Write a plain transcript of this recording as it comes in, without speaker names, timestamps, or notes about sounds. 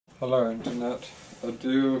Hello Internet, I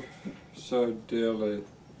do so dearly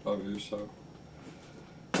love you so.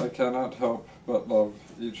 I cannot help but love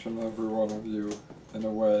each and every one of you in a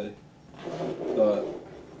way that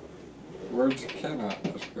words cannot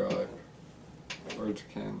describe. Words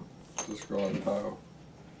can't describe how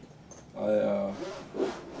I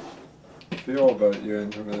feel about you,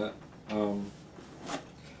 Internet.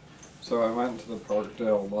 So I went to the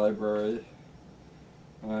Parkdale Library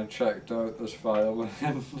and I checked out this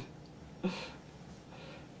violin.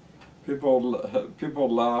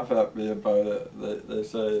 People laugh at me about it. They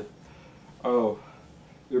say, "Oh,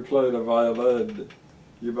 you played a violin.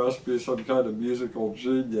 You must be some kind of musical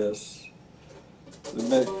genius." They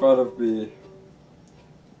make fun of me.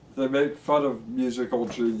 They make fun of musical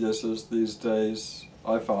geniuses these days,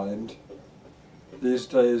 I find. These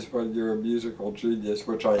days when you're a musical genius,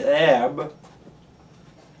 which I am,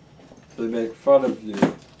 they make fun of you.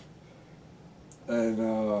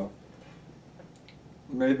 And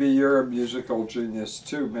maybe you're a musical genius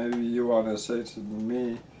too. Maybe you want to say to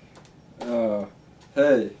me,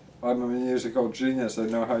 hey, I'm a musical genius, I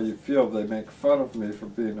know how you feel. They make fun of me for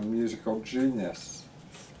being a musical genius.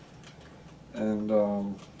 And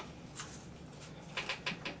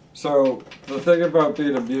so the thing about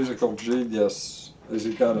being a musical genius is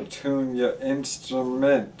you gotta tune your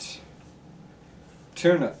instrument.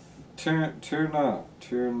 Tune it. Tune up.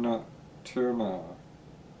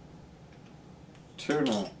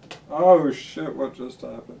 Oh shit, what just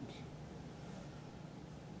happened?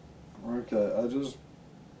 Okay, I just,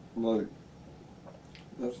 like,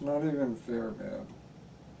 that's not even fair, man.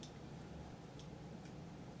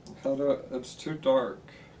 How do it's too dark.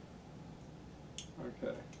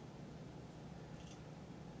 Okay.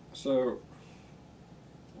 So,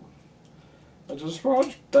 I just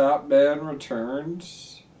watched Batman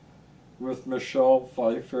Returns with Michelle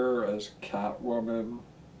Pfeiffer as Catwoman.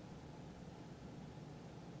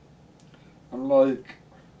 I'm like,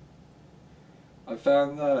 I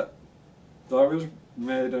found that was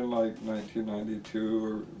made in like 1992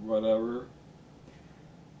 or whatever,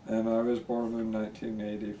 and I was born in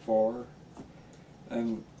 1984,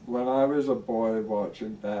 and when I was a boy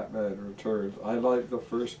watching Batman Returns, I liked the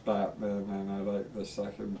first Batman and I liked the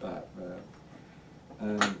second Batman,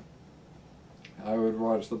 and I would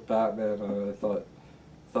watch the Batman and I thought,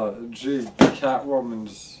 gee,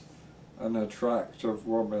 Catwoman's an attractive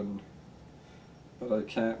woman, but I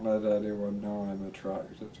can't let anyone know I'm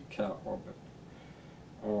attracted to Catwoman.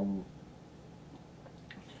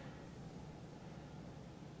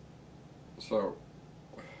 So,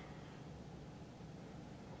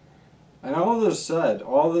 and all this said,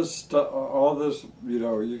 all this stuff, all this, you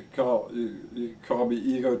know, you can call me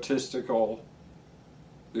egotistical.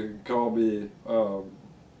 You can call me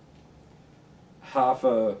half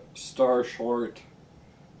a star short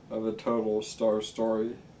of a total star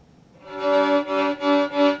story.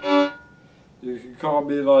 You can call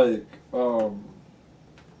me like,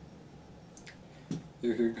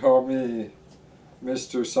 you can call me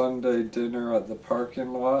Mr. Sunday Dinner at the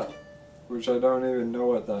Parking Lot, which I don't even know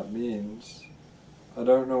what that means. I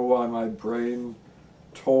don't know why my brain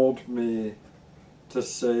told me to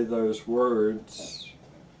say those words.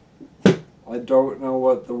 I don't know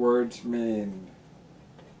what the words mean.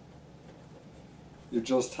 You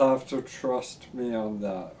just have to trust me on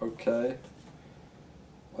that, okay?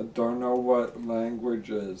 I don't know what language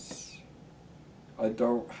is. I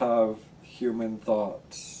don't have human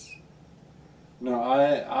thoughts. No,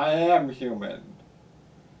 I am human.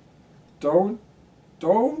 Don't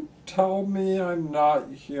tell me I'm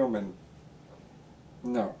not human.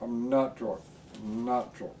 No, I'm not drunk. I'm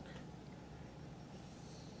not drunk.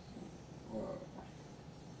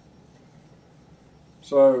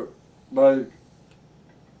 So, like,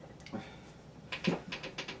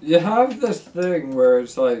 you have this thing where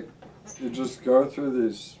it's like, you just go through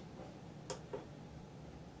these,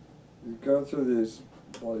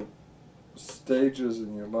 like, stages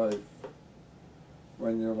in your life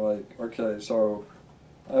when you're like, okay, so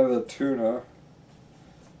I have a tuna,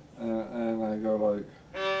 and I go like,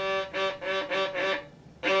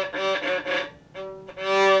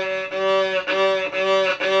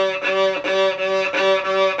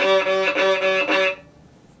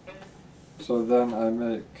 so then I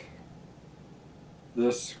make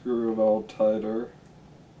this screw a little tighter.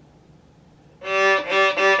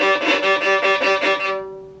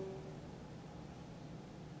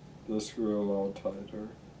 This screw a little tighter.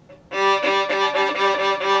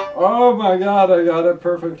 Oh my god, I got it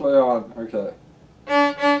perfectly on. Okay.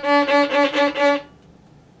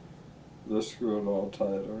 This screw a little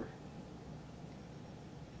tighter.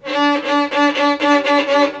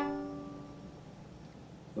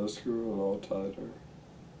 Let's screw it all tighter.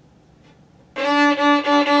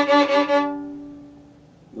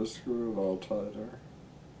 Let's screw it all tighter.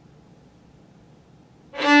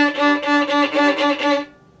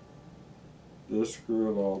 Let's screw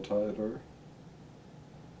it all tighter.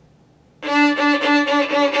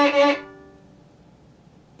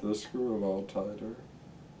 Let's screw it all tighter.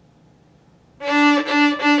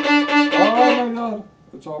 Oh my god!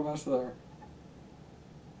 It's almost there.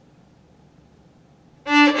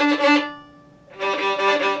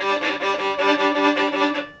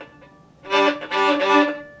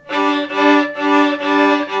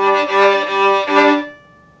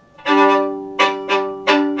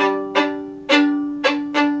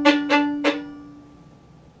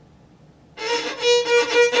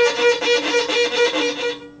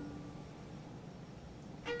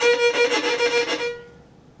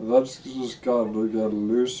 That's just got to get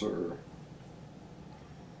looser.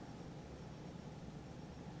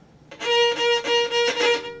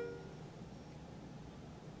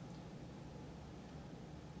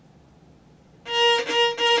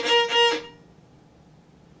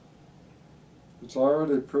 It's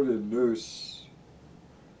already pretty loose.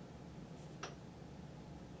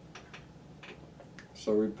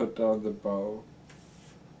 So we put down the bow.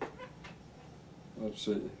 Let's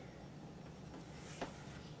see.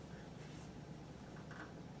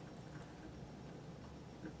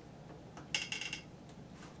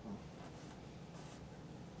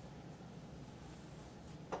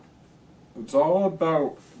 It's all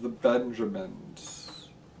about the Benjamins.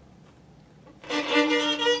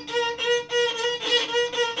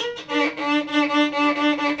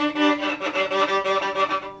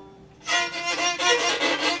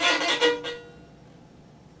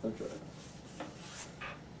 Okay.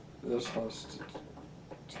 This has to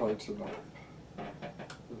tighten up.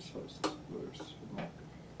 This has to loosen up.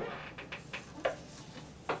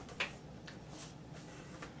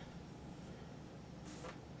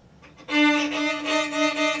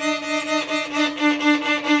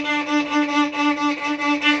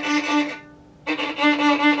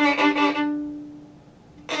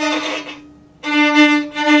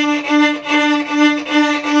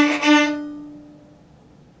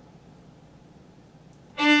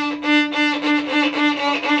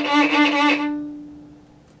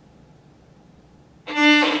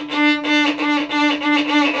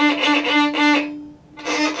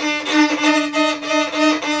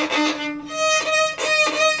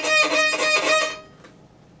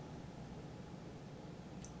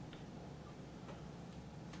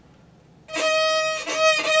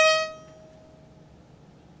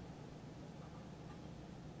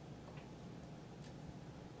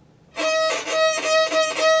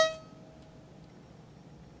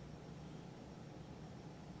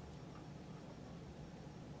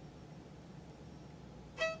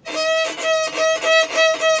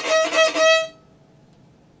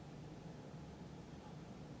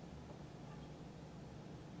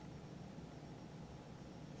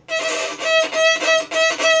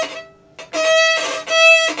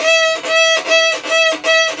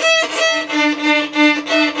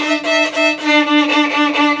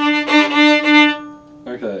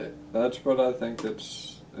 That's what I think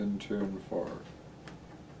it's in tune for.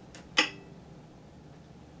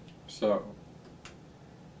 So,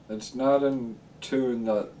 it's not in tune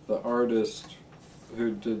that the artist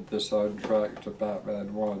who did the soundtrack to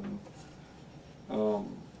Batman 1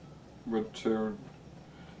 would tune.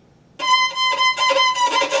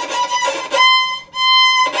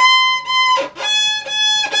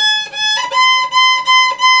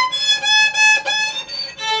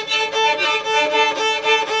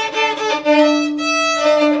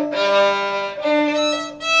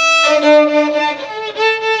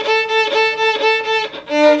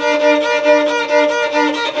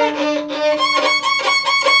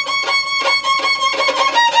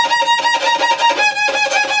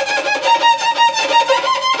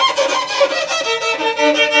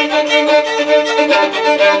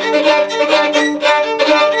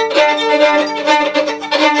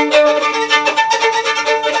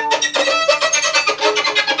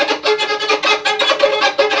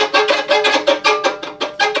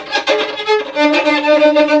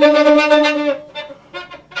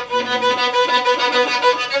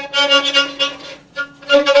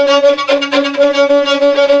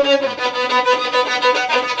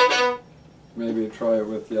 Maybe try it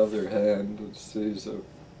with the other hand and see if it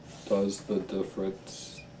does the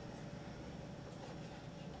difference.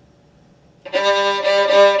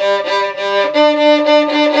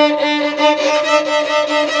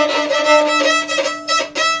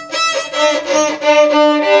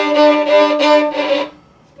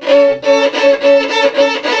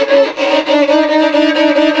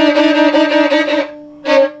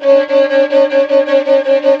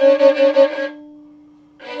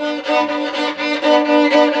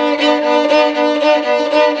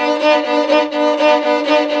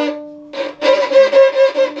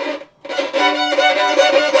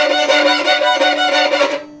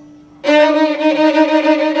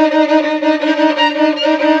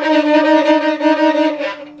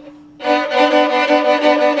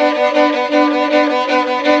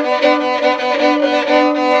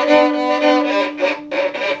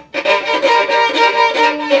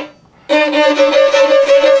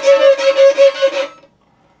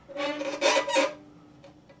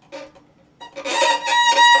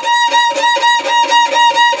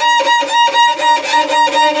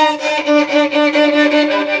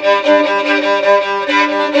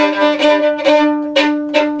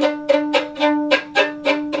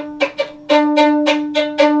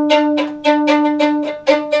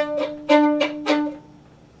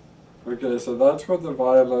 so that's what the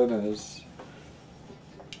violin is.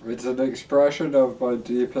 It's an expression of my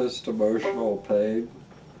deepest emotional pain,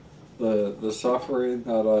 the suffering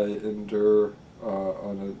that I endure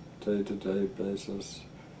on a day-to-day basis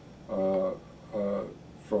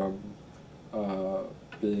from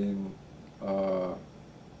being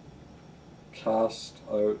cast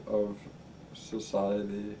out of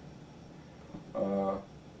society,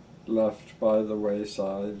 left by the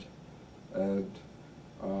wayside, and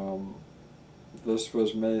this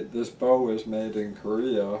bow was made in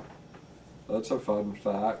Korea. That's a fun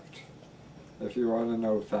fact. If you want to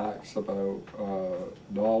know facts about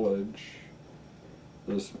knowledge,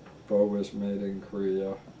 this bow was made in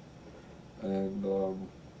Korea, and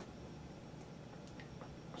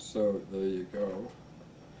so there you go.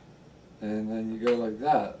 And then you go like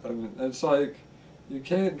that. I mean, it's like, you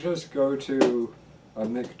can't just go to a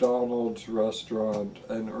McDonald's restaurant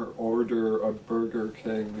and order a Burger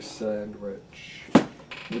King sandwich.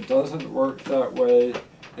 It doesn't work that way.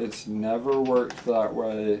 It's never worked that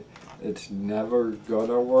way. It's never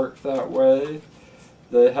gonna work that way.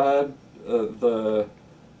 They had the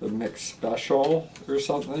McSpecial or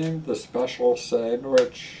something, the special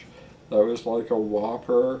sandwich that was like a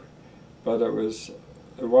Whopper, but it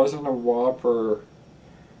wasn't a Whopper.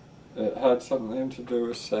 It had something to do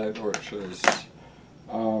with sandwiches.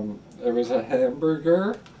 It was a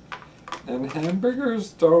hamburger, and hamburgers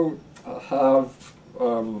don't have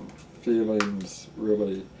feelings,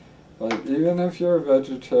 really. Like, even if you're a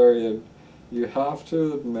vegetarian, you have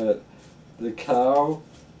to admit the cow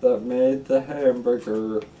that made the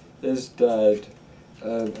hamburger is dead,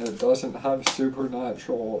 and it doesn't have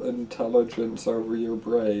supernatural intelligence over your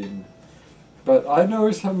brain. But I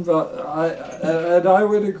know some, and I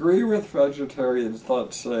would agree with vegetarians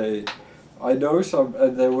that say, I know some,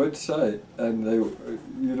 and they would say, and they,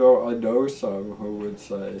 you know, I know some who would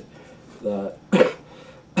say that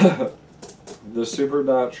the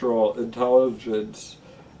supernatural intelligence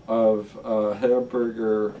of a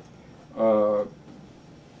hamburger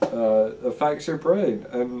affects your brain,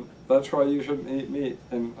 and that's why you shouldn't eat meat.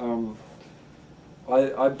 And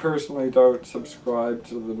I personally don't subscribe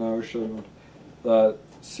to the notion that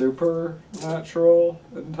supernatural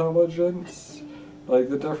intelligence, like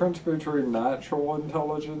the difference between natural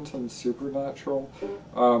intelligence and supernatural.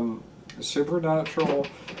 Supernatural,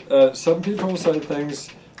 some people say things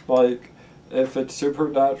like, if it's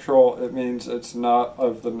supernatural, it means it's not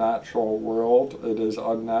of the natural world, it is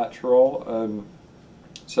unnatural, and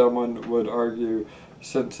someone would argue,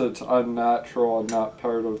 since it's unnatural and not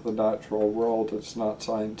part of the natural world, it's not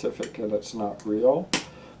scientific and it's not real.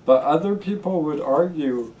 But other people would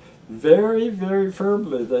argue very, very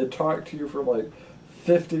firmly, they talk to you for like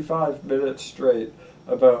 55 minutes straight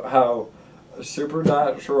about how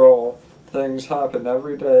supernatural things happen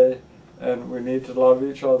every day, and we need to love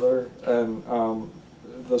each other, and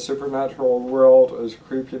the supernatural world is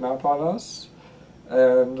creeping up on us,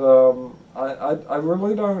 and I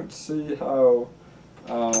really don't see how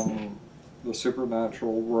the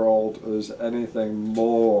supernatural world is anything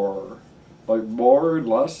more, like more,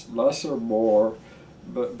 less or more,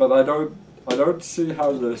 but I don't see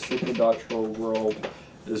how the supernatural world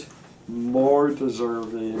is more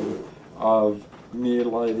deserving of me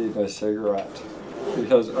lighting a cigarette.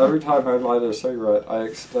 Because every time I light a cigarette, I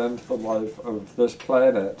extend the life of this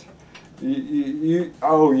planet.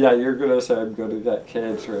 Oh yeah, you're going to say I'm going to get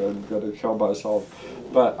cancer and I'm going to kill myself.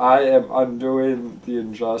 But I am undoing the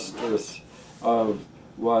injustice of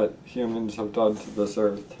what humans have done to this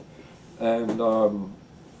earth. And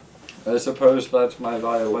I suppose that's my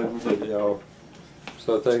violin video.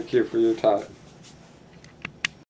 So thank you for your time.